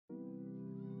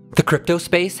The crypto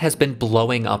space has been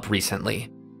blowing up recently.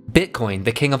 Bitcoin,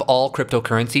 the king of all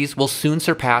cryptocurrencies, will soon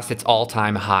surpass its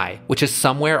all-time high, which is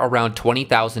somewhere around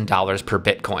 $20,000 per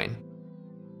Bitcoin.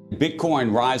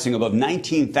 Bitcoin rising above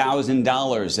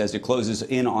 $19,000 as it closes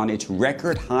in on its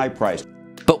record high price.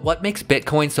 But what makes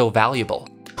Bitcoin so valuable?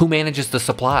 Who manages the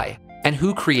supply? And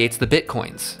who creates the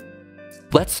Bitcoins?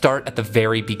 Let's start at the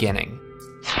very beginning.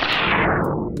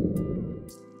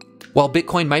 While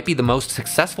Bitcoin might be the most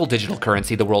successful digital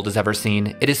currency the world has ever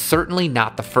seen, it is certainly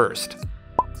not the first.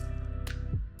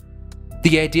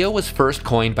 The idea was first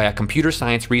coined by a computer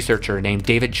science researcher named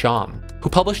David Chaum, who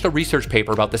published a research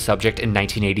paper about the subject in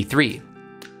 1983.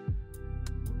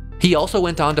 He also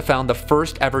went on to found the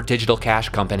first ever digital cash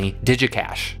company,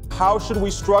 DigiCash. How should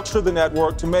we structure the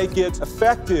network to make it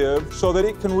effective so that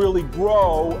it can really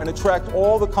grow and attract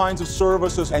all the kinds of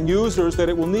services and users that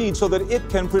it will need so that it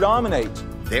can predominate?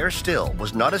 There still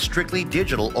was not a strictly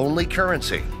digital-only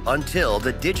currency until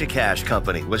the DigiCash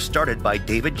company was started by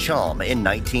David Chaum in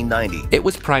 1990. It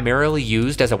was primarily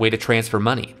used as a way to transfer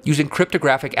money, using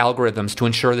cryptographic algorithms to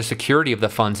ensure the security of the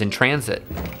funds in transit.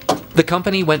 The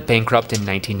company went bankrupt in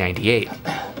 1998.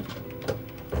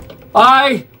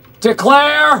 I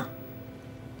declare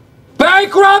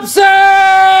bankruptcy!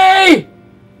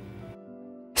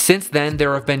 Since then,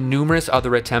 there have been numerous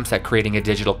other attempts at creating a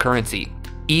digital currency.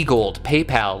 eGold,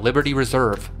 PayPal, Liberty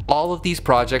Reserve, all of these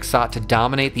projects sought to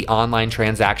dominate the online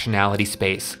transactionality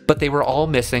space, but they were all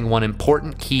missing one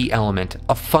important key element,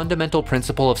 a fundamental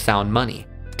principle of sound money: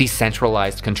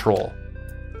 decentralized control.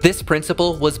 This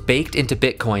principle was baked into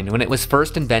Bitcoin when it was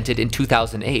first invented in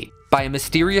 2008 by a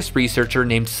mysterious researcher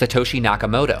named Satoshi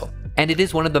Nakamoto, and it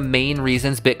is one of the main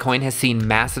reasons Bitcoin has seen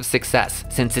massive success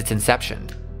since its inception.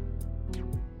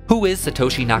 Who is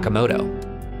Satoshi Nakamoto?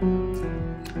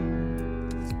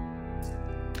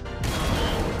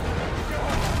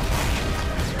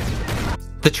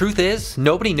 The truth is,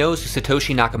 nobody knows who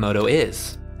Satoshi Nakamoto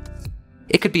is.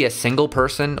 It could be a single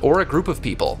person or a group of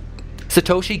people.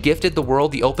 Satoshi gifted the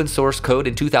world the open source code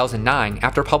in 2009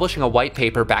 after publishing a white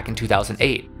paper back in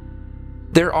 2008.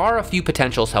 There are a few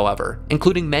potentials, however,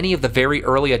 including many of the very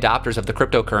early adopters of the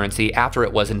cryptocurrency after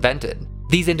it was invented.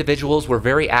 These individuals were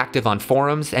very active on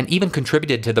forums and even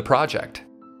contributed to the project.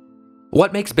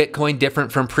 What makes Bitcoin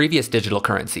different from previous digital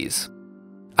currencies?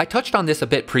 I touched on this a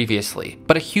bit previously,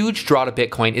 but a huge draw to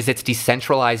Bitcoin is its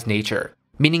decentralized nature,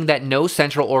 meaning that no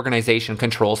central organization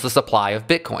controls the supply of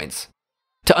Bitcoins.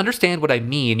 To understand what I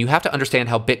mean, you have to understand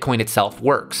how Bitcoin itself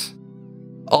works.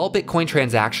 All Bitcoin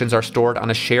transactions are stored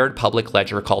on a shared public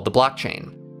ledger called the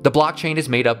blockchain. The blockchain is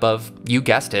made up of, you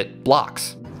guessed it,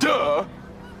 blocks. Duh!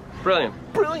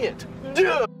 Brilliant. Brilliant!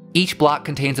 Duh! Each block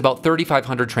contains about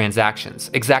 3,500 transactions,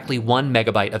 exactly 1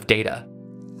 megabyte of data.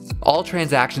 All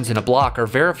transactions in a block are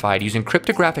verified using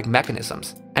cryptographic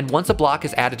mechanisms, and once a block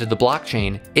is added to the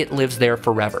blockchain, it lives there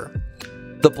forever.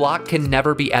 The block can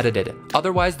never be edited,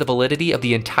 otherwise the validity of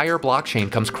the entire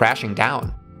blockchain comes crashing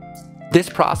down. This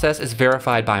process is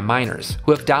verified by miners,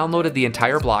 who have downloaded the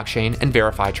entire blockchain and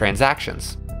verify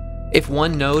transactions. If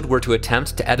one node were to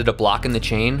attempt to edit a block in the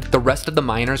chain, the rest of the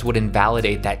miners would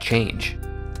invalidate that change.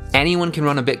 Anyone can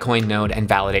run a Bitcoin node and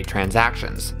validate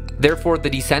transactions. Therefore, the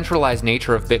decentralized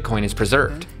nature of Bitcoin is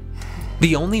preserved.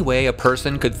 The only way a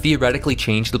person could theoretically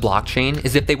change the blockchain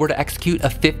is if they were to execute a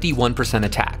 51%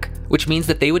 attack, which means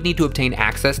that they would need to obtain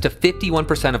access to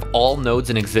 51% of all nodes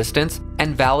in existence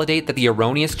and validate that the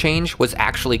erroneous change was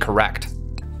actually correct.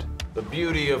 The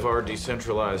beauty of our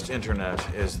decentralized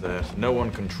internet is that no one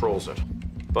controls it.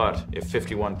 But if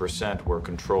 51% were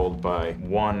controlled by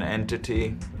one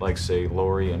entity, like say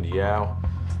Lori and Yao,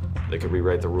 they could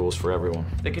rewrite the rules for everyone.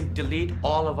 They can delete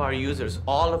all of our users,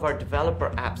 all of our developer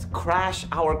apps, crash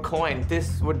our coin.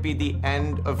 This would be the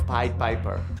end of Pied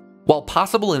Piper. While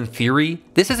possible in theory,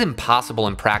 this is impossible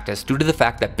in practice due to the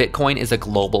fact that Bitcoin is a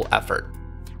global effort.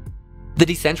 The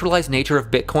decentralized nature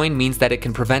of Bitcoin means that it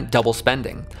can prevent double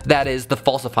spending, that is, the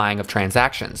falsifying of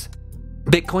transactions.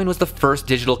 Bitcoin was the first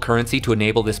digital currency to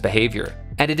enable this behavior,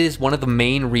 and it is one of the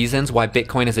main reasons why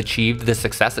Bitcoin has achieved the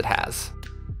success it has.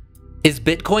 Is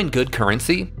Bitcoin good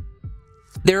currency?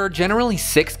 There are generally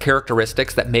 6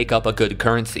 characteristics that make up a good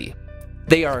currency.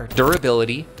 They are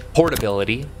durability,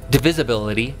 portability,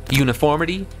 divisibility,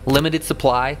 uniformity, limited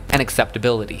supply, and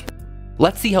acceptability.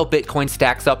 Let's see how Bitcoin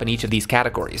stacks up in each of these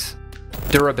categories.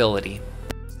 Durability.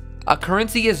 A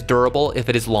currency is durable if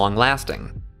it is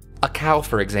long-lasting. A cow,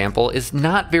 for example, is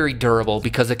not very durable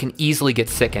because it can easily get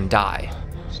sick and die.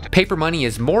 Paper money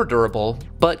is more durable,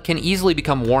 but can easily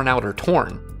become worn out or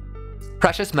torn.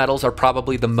 Precious metals are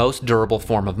probably the most durable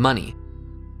form of money.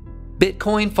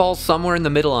 Bitcoin falls somewhere in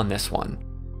the middle on this one.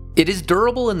 It is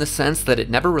durable in the sense that it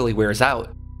never really wears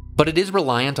out, but it is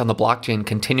reliant on the blockchain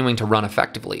continuing to run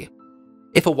effectively.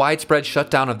 If a widespread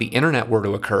shutdown of the internet were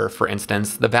to occur, for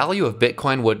instance, the value of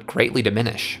Bitcoin would greatly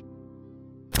diminish.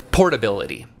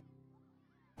 Portability.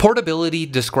 Portability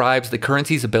describes the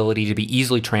currency's ability to be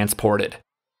easily transported.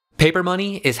 Paper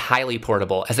money is highly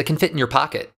portable as it can fit in your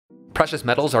pocket. Precious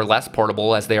metals are less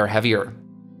portable as they are heavier.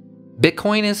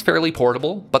 Bitcoin is fairly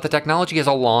portable, but the technology has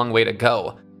a long way to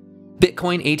go.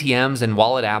 Bitcoin ATMs and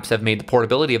wallet apps have made the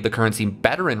portability of the currency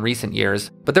better in recent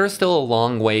years, but there is still a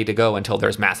long way to go until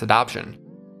there's mass adoption.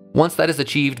 Once that is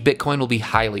achieved, Bitcoin will be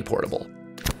highly portable.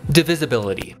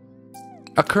 Divisibility.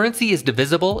 A currency is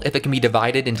divisible if it can be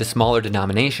divided into smaller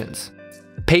denominations.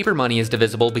 Paper money is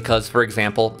divisible because, for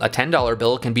example, a $10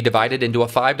 bill can be divided into a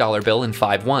 $5 bill in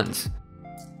 5 ones.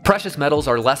 Precious metals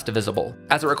are less divisible,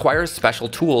 as it requires special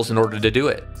tools in order to do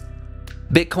it.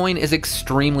 Bitcoin is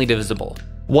extremely divisible.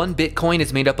 One Bitcoin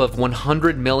is made up of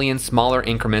 100 million smaller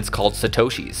increments called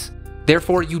satoshis.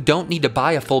 Therefore, you don't need to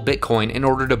buy a full Bitcoin in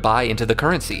order to buy into the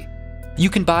currency. You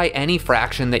can buy any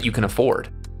fraction that you can afford.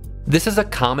 This is a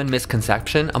common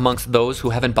misconception amongst those who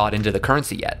haven't bought into the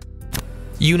currency yet.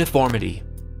 Uniformity.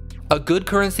 A good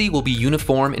currency will be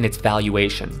uniform in its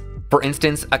valuation. For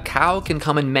instance, a cow can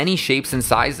come in many shapes and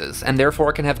sizes, and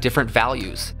therefore can have different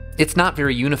values. It's not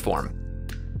very uniform.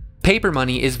 Paper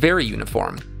money is very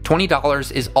uniform.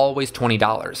 $20 is always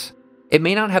 $20. It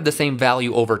may not have the same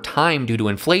value over time due to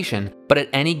inflation, but at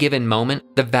any given moment,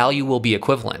 the value will be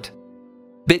equivalent.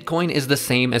 Bitcoin is the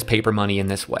same as paper money in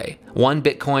this way. One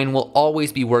Bitcoin will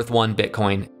always be worth one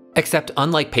Bitcoin, except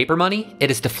unlike paper money,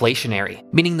 it is deflationary,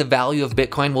 meaning the value of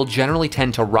Bitcoin will generally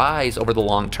tend to rise over the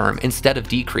long term instead of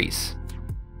decrease.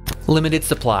 Limited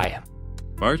supply.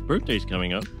 Mark's birthday's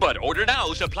coming up. But order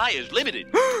now, supply is limited.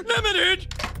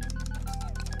 Limited!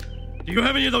 Do you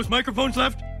have any of those microphones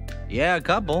left? Yeah, a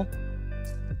couple.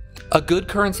 A good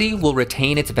currency will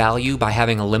retain its value by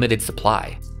having a limited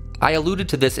supply. I alluded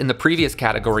to this in the previous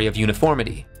category of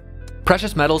uniformity.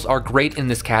 Precious metals are great in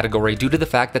this category due to the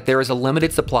fact that there is a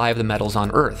limited supply of the metals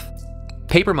on Earth.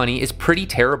 Paper money is pretty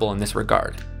terrible in this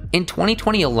regard. In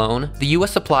 2020 alone, the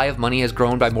US supply of money has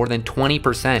grown by more than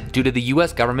 20% due to the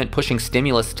US government pushing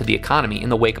stimulus to the economy in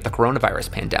the wake of the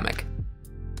coronavirus pandemic.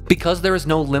 Because there is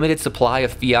no limited supply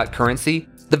of fiat currency,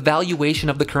 the valuation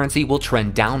of the currency will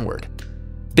trend downward.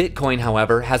 Bitcoin,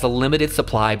 however, has a limited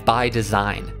supply by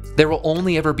design. There will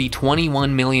only ever be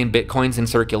 21 million Bitcoins in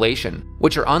circulation,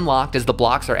 which are unlocked as the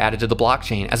blocks are added to the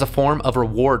blockchain as a form of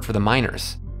reward for the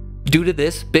miners. Due to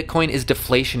this, Bitcoin is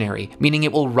deflationary, meaning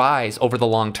it will rise over the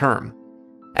long term.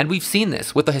 And we've seen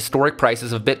this with the historic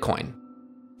prices of Bitcoin.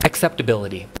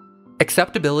 Acceptability.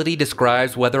 Acceptability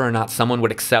describes whether or not someone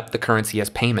would accept the currency as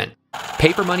payment.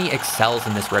 Paper money excels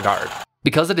in this regard.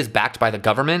 Because it is backed by the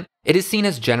government, it is seen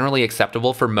as generally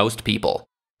acceptable for most people.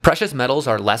 Precious metals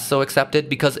are less so accepted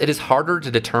because it is harder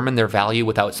to determine their value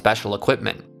without special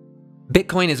equipment.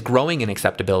 Bitcoin is growing in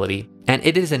acceptability, and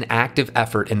it is an active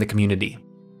effort in the community.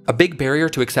 A big barrier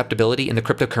to acceptability in the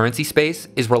cryptocurrency space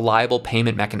is reliable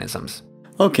payment mechanisms.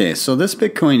 Okay, so this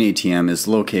Bitcoin ATM is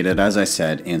located, as I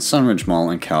said, in Sunridge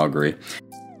Mall in Calgary.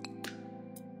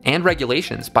 And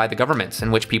regulations by the governments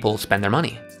in which people spend their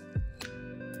money.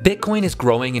 Bitcoin is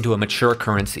growing into a mature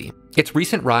currency. Its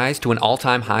recent rise to an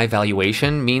all-time high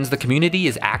valuation means the community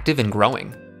is active and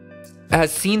growing.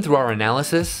 As seen through our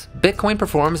analysis, Bitcoin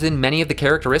performs in many of the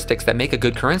characteristics that make a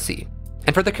good currency.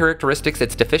 And for the characteristics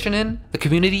it's deficient in, the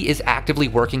community is actively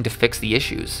working to fix the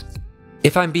issues.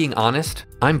 If I'm being honest,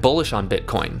 I'm bullish on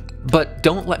Bitcoin, but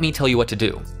don't let me tell you what to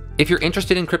do. If you're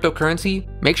interested in cryptocurrency,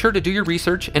 make sure to do your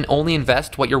research and only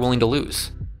invest what you're willing to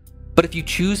lose. But if you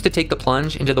choose to take the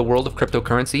plunge into the world of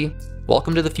cryptocurrency,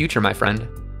 welcome to the future, my friend.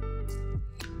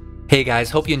 Hey guys,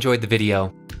 hope you enjoyed the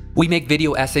video. We make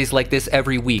video essays like this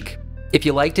every week. If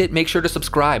you liked it, make sure to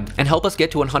subscribe and help us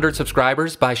get to 100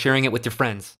 subscribers by sharing it with your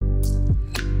friends.